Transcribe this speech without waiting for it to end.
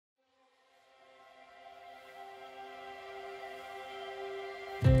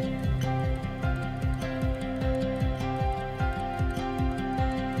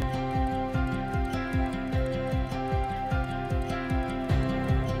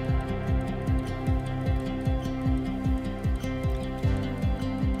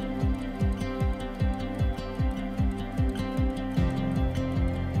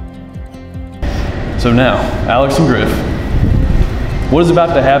So now, Alex and Griff, what is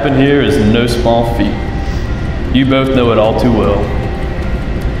about to happen here is no small feat. You both know it all too well.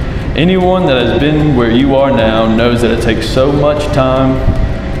 Anyone that has been where you are now knows that it takes so much time,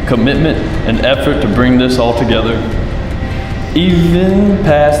 commitment, and effort to bring this all together. Even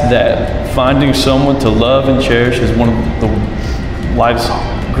past that, finding someone to love and cherish is one of the life's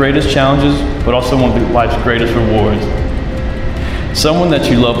greatest challenges, but also one of life's greatest rewards. Someone that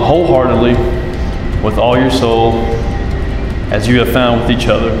you love wholeheartedly, with all your soul, as you have found with each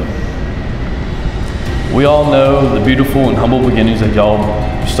other. We all know the beautiful and humble beginnings that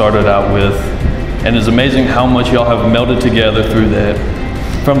y'all started out with, and it's amazing how much y'all have melded together through that.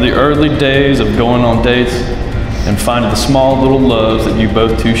 From the early days of going on dates and finding the small little loves that you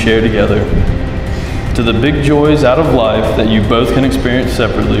both two share together, to the big joys out of life that you both can experience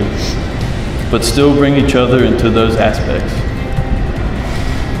separately, but still bring each other into those aspects.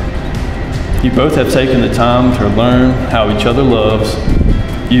 You both have taken the time to learn how each other loves.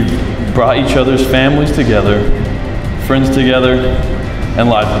 You've brought each other's families together, friends together, and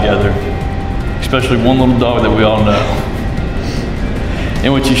lives together. Especially one little dog that we all know.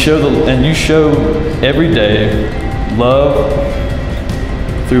 In which you show every day love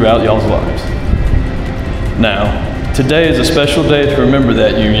throughout y'all's lives. Now, today is a special day to remember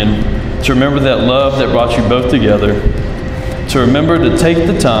that union, to remember that love that brought you both together, to remember to take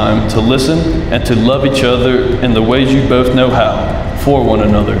the time to listen and to love each other in the ways you both know how, for one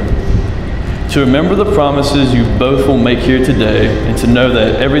another. To remember the promises you both will make here today, and to know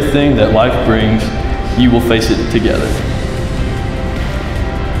that everything that life brings, you will face it together.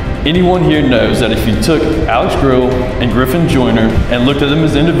 Anyone here knows that if you took Alex Grill and Griffin Joyner and looked at them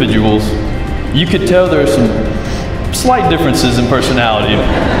as individuals, you could tell there are some slight differences in personality.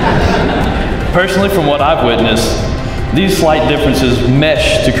 Personally, from what I've witnessed, these slight differences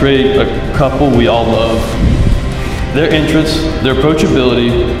mesh to create a couple we all love. Their interests, their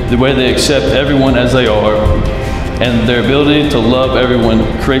approachability, the way they accept everyone as they are, and their ability to love everyone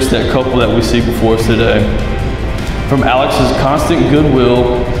creates that couple that we see before us today. From Alex's constant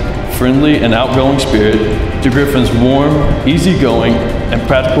goodwill, friendly and outgoing spirit, to Griffin's warm, easygoing, and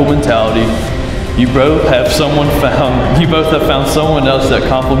practical mentality, you both have found someone else that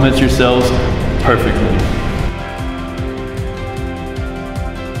complements yourselves perfectly.